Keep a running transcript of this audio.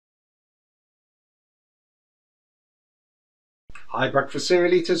Hi breakfast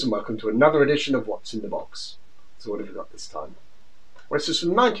cereal eaters, and welcome to another edition of What's in the Box. So what have we got this time? Well, this is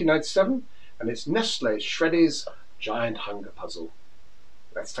from 1997 and it's Nestle Shreddies Giant Hunger Puzzle.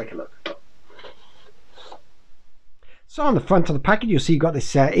 Let's take a look. So on the front of the package you'll see you've got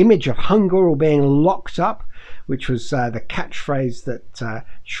this image of hunger or being locked up, which was the catchphrase that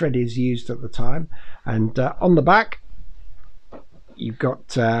Shreddies used at the time. And on the back you've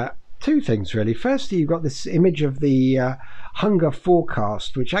got two things really. Firstly, you've got this image of the hunger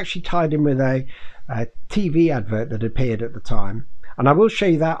forecast, which actually tied in with a TV advert that appeared at the time. And I will show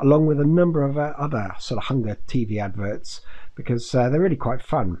you that along with a number of other sort of hunger TV adverts, because they're really quite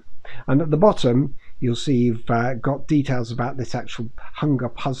fun. And at the bottom you'll see you've got details about this actual hunger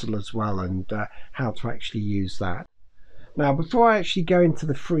puzzle as well, and how to actually use that. Now, before I actually go into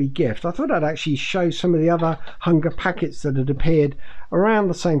the free gift, I thought I'd actually show some of the other hunger packets that had appeared around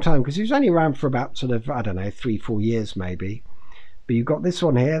the same time, because it was only around for about sort of, I don't know, 3-4 years maybe. But you've got this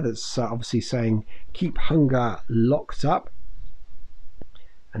one here that's obviously saying keep hunger locked up,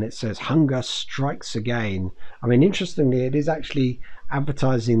 and it says hunger strikes again. I mean, interestingly, it is actually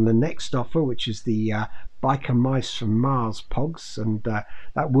advertising the next offer, which is the Biker Mice from Mars Pogs, and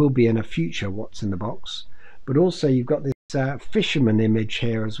that will be in a future What's in the Box. But also you've got this fisherman image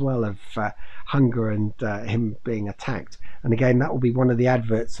here as well of hunger and him being attacked, and again that will be one of the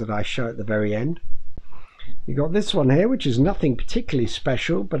adverts that I show at the very end. You've got this one here, which is nothing particularly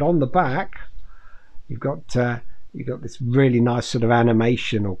special, but on the back you've got this really nice sort of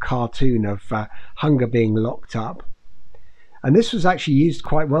animation or cartoon of hunger being locked up. And this was actually used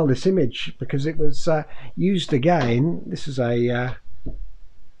quite well, this image, because it was used again. This is a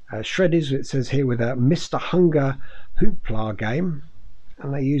Shreddies, it says here, with a Mr. Hunger Hoopla game,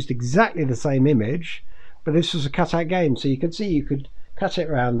 and they used exactly the same image, but this was a cutout game. So you can see you could cut it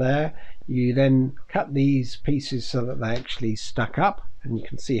around there, you then cut these pieces so that they actually stuck up, and you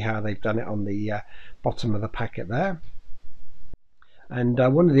can see how they've done it on the bottom of the packet there. And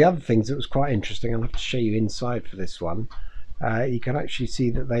one of the other things that was quite interesting, I'll have to show you inside for this one, you can actually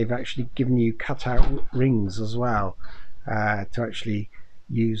see that they've actually given you cutout rings as well to actually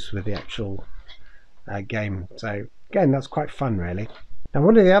use with the actual game. So again, that's quite fun really. Now,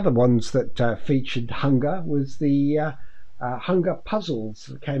 one of the other ones that featured hunger was the hunger puzzles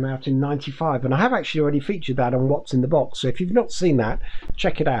that came out in '95, and I have actually already featured that on What's in the Box, so if you've not seen that,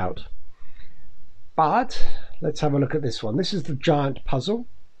 check it out. But let's have a look at this one. This is the giant puzzle.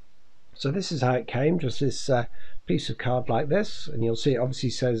 So this is how it came, just this piece of card like this, and you'll see it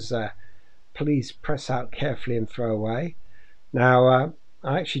obviously says please press out carefully and throw away. Now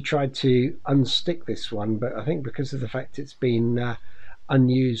I actually tried to unstick this one, but I think because of the fact it's been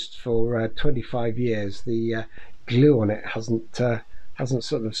unused for 25 years, the glue on it hasn't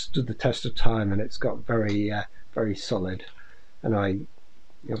sort of stood the test of time, and it's got very very solid. And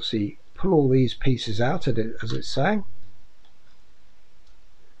you'll see pull all these pieces out as it's saying,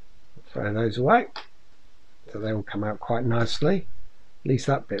 throw those away, so they will come out quite nicely. At least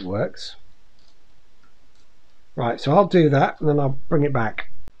that bit works. Right, so I'll do that and then I'll bring it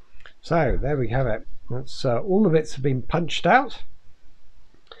back. So there we have it. That's all the bits have been punched out.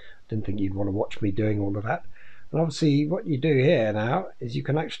 Didn't think you'd want to watch me doing all of that. And obviously what you do here now is you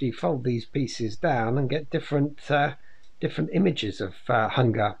can actually fold these pieces down and get different images of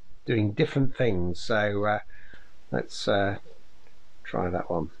hunger doing different things. So let's try that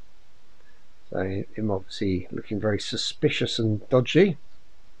one. So him obviously looking very suspicious and dodgy.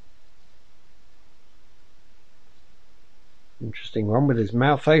 Interesting one with his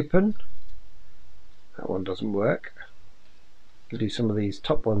mouth open. That one doesn't work. You can do some of these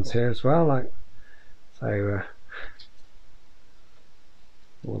top ones here as well, like so.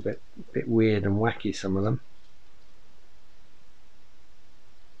 All a bit weird and wacky, some of them.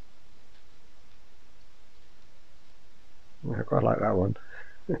 I quite like that one.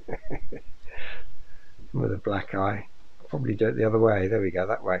 With a black eye. I'll probably do it the other way. There we go.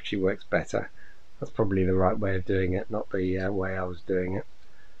 That way actually works better. That's probably the right way of doing it, not the way I was doing it.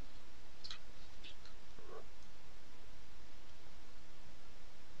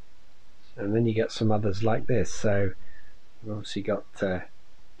 And then you get some others like this. So you've obviously got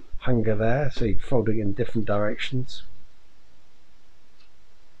hunger there, so you fold it in different directions.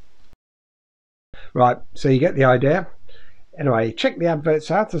 Right, so you get the idea. Anyway, check the adverts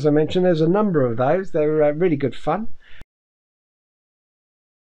out. As I mentioned, there's a number of those. They're really good fun.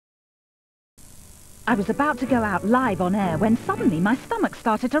 I was about to go out live on air when suddenly my stomach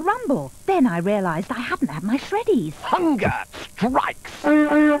started to rumble. Then I realised I hadn't had my Shreddies. Hunger strikes!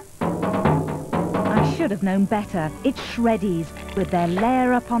 I should have known better. It's Shreddies, with their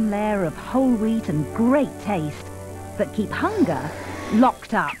layer upon layer of whole wheat and great taste. that keep hunger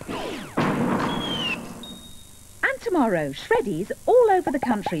locked up. And tomorrow, Shreddies all over the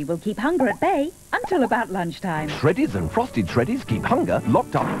country will keep hunger at bay until about lunchtime. Shreddies and frosted Shreddies keep hunger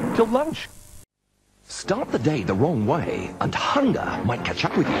locked up till lunch. Start the day the wrong way and hunger might catch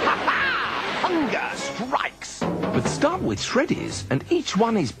up with you. Hunger strikes! But start with Shreddies and each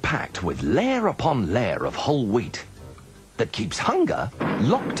one is packed with layer upon layer of whole wheat that keeps hunger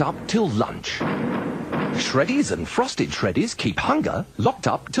locked up till lunch. Shreddies and frosted Shreddies keep hunger locked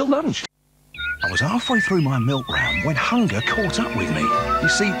up till lunch. I was halfway through my milk round when hunger caught up with me. You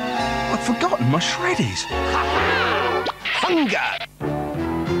see, I'd forgotten my Shreddies. Hunger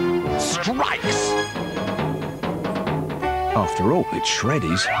strikes! After all, it's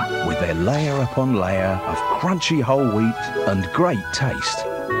Shreddies with their layer upon layer of crunchy whole wheat and great taste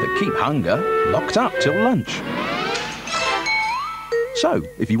that keep hunger locked up till lunch. So,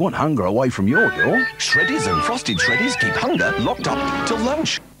 if you want hunger away from your door, Shreddies and frosted Shreddies keep hunger locked up till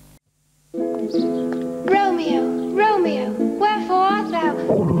lunch. Romeo, Romeo, wherefore art thou?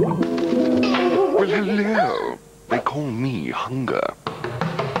 Well, hello. They call me Hunger.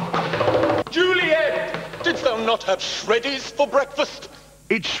 Juliet! Didst thou not have Shreddies for breakfast?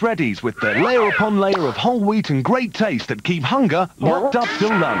 It's Shreddies with their layer upon layer of whole wheat and great taste that keep hunger locked up till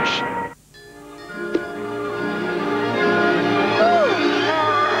lunch.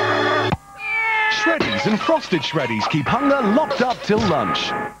 Shreddies and frosted Shreddies keep hunger locked up till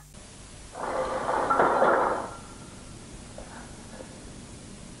lunch.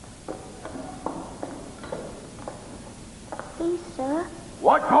 Please, sir,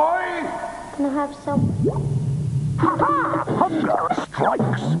 What, boy? can I have some? Hunger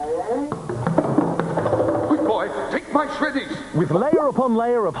strikes. Quick, boy, take my Shreddies. With layer upon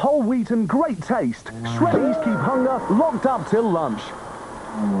layer of whole wheat and great taste, Shreddies keep hunger locked up till lunch.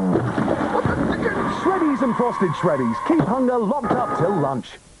 Shreddies and frosted Shreddies keep hunger locked up till lunch.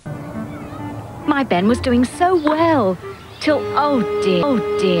 My Ben was doing so well, till, oh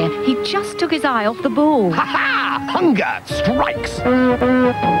dear, he just took his eye off the ball. Hunger strikes.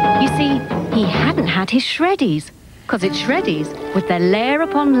 You see, he hadn't had his Shreddies, because it's Shreddies with their layer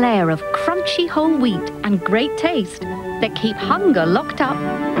upon layer of crunchy whole wheat and great taste that keep hunger locked up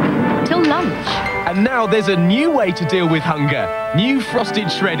till lunch. And now there's a new way to deal with hunger. New frosted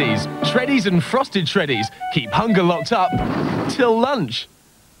Shreddies. Shreddies and frosted Shreddies keep hunger locked up till lunch.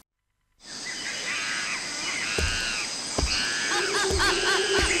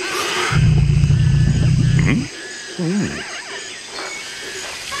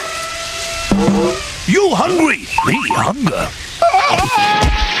 you hungry? Me hunger.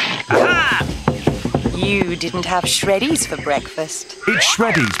 You didn't have Shreddies for breakfast. It's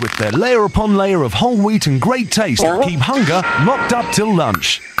Shreddies with their layer upon layer of whole wheat and great taste that keep hunger locked up till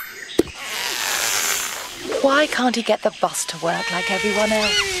lunch. Why can't he get the bus to work like everyone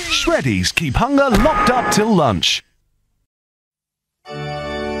else? Shreddies keep hunger locked up till lunch.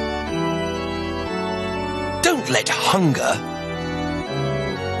 Don't let hunger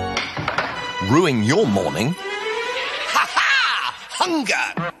ruin your morning. Ha-ha!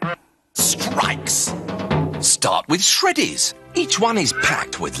 Hunger strikes. Start with Shreddies. Each one is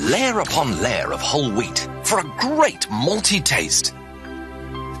packed with layer upon layer of whole wheat for a great malty taste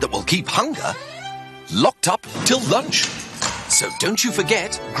that will keep hunger locked up till lunch. So don't you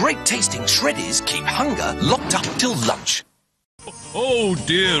forget, great tasting Shreddies keep hunger locked up till lunch. Oh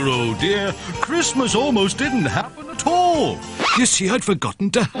dear, Christmas almost didn't happen at all. You see, I'd forgotten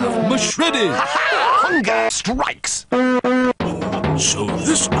to have my Shreddies. Hunger strikes. So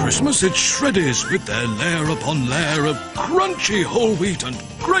this Christmas it's Shreddies with their layer upon layer of crunchy whole wheat and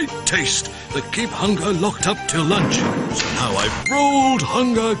great taste that keep hunger locked up till lunch. So now I've rolled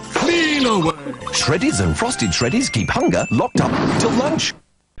hunger clean away. Shreddies and frosted Shreddies keep hunger locked up till lunch.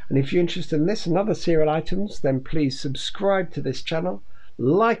 And if you're interested in this and other cereal items, then please subscribe to this channel,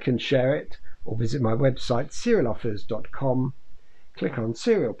 like and share it, or visit my website cerealoffers.com, click on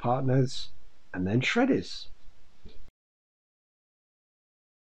Cereal Partners, and then Shreddies.